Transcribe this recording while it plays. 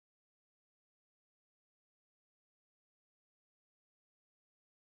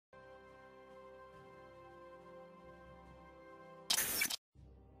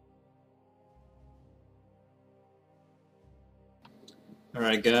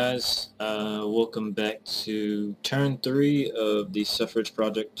Alright guys, welcome back to turn 3 of the Suffrage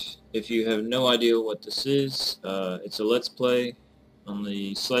Project. If you have no idea what this is, it's a Let's Play,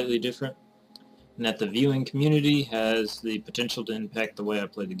 only slightly different, and that the viewing community has the potential to impact the way I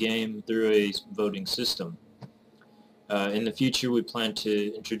play the game through a voting system. In the future we plan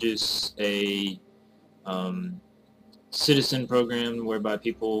to introduce a citizen program whereby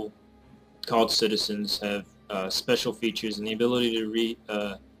people called citizens have special features and the ability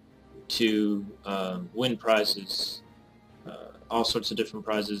to win prizes, all sorts of different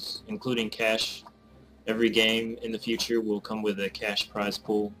prizes, including cash. Every game in the future will come with a cash prize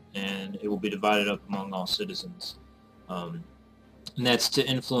pool, and it will be divided up among all citizens. And that's to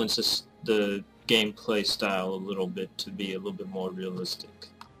influence the gameplay style a little bit to be a little bit more realistic.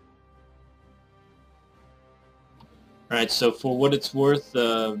 Alright, so for what it's worth,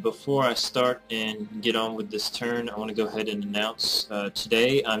 before I start and get on with this turn, I want to go ahead and announce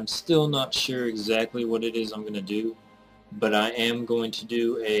today I'm still not sure exactly what it is I'm going to do, but I am going to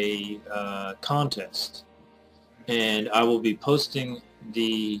do a contest, and I will be posting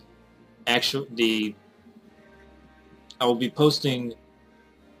I will be posting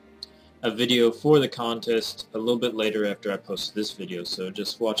a video for the contest a little bit later after I post this video, so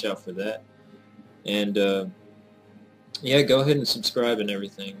just watch out for that. And yeah, go ahead and subscribe and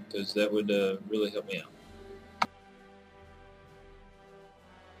everything, because that would really help me out.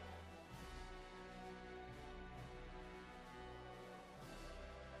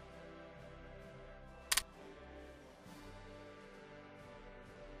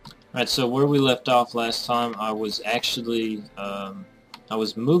 Alright, so where we left off last time, I was actually I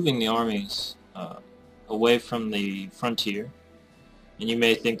was moving the armies away from the frontier. And you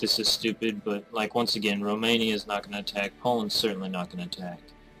may think this is stupid, but like once again, Romania is not going to attack. Poland's certainly not going to attack,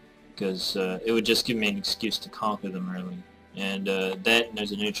 because it would just give me an excuse to conquer them early. And and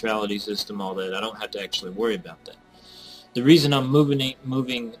there's a neutrality system, all that. I don't have to actually worry about that. The reason I'm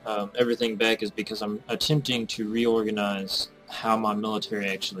moving everything back is because I'm attempting to reorganize how my military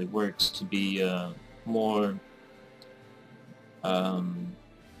actually works to be more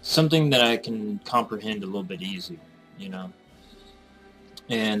something that I can comprehend a little bit easier, you know.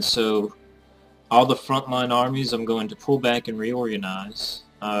 And so all the frontline armies I'm going to pull back and reorganize.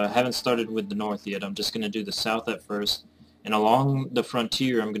 I haven't started with the north yet. I'm just going to do the south at first. And along the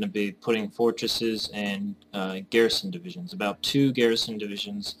frontier, I'm going to be putting fortresses and garrison divisions, about 2 garrison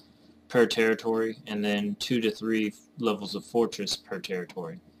divisions per territory, and then 2 to 3 levels of fortress per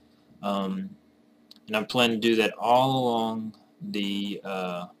territory. And I'm planning to do that all along the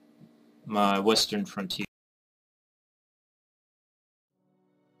my western frontier.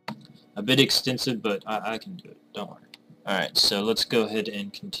 A bit extensive, but I can do it. Don't worry. Alright, so let's go ahead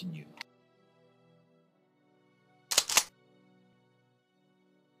and continue.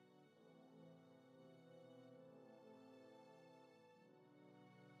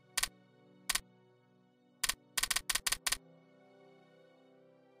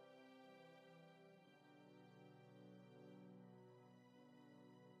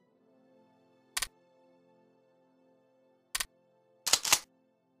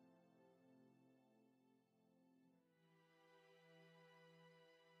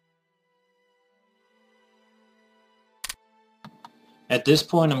 At this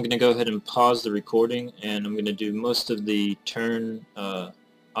point, I'm going to go ahead and pause the recording, and I'm going to do most of the turn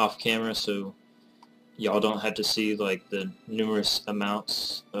off camera, so y'all don't have to see like the numerous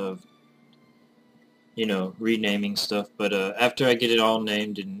amounts of, you know, renaming stuff. But after I get it all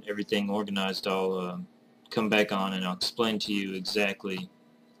named and everything organized, I'll come back on and I'll explain to you exactly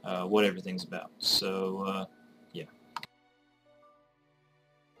what everything's about. So yeah.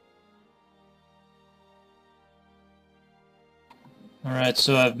 Alright,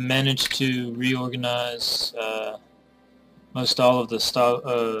 so I've managed to reorganize most all of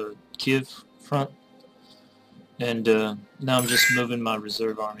the Kiev front, and now I'm just moving my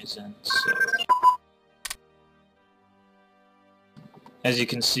reserve armies in. So, as you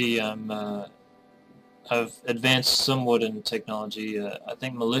can see, I've advanced somewhat in technology. I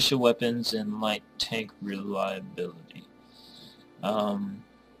think militia weapons and light tank reliability.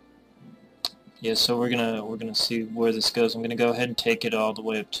 Yeah, so we're gonna see where this goes. I'm gonna go ahead and take it all the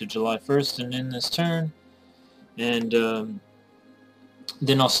way up to July 1st and end this turn, and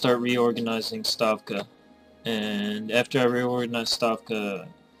then I'll start reorganizing Stavka. And after I reorganize Stavka,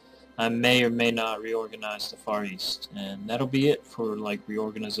 I may or may not reorganize the Far East, and that'll be it for like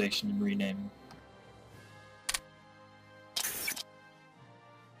reorganization and renaming.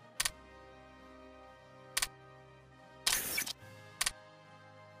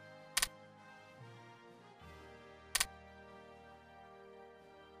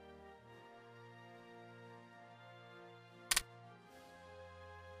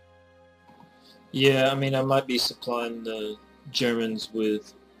 Yeah, I mean, I might be supplying the Germans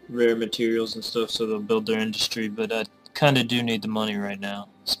with rare materials and stuff so they'll build their industry, but I kind of do need the money right now,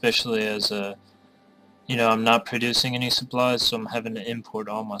 especially as I'm not producing any supplies, so I'm having to import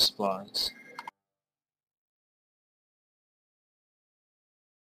all my supplies.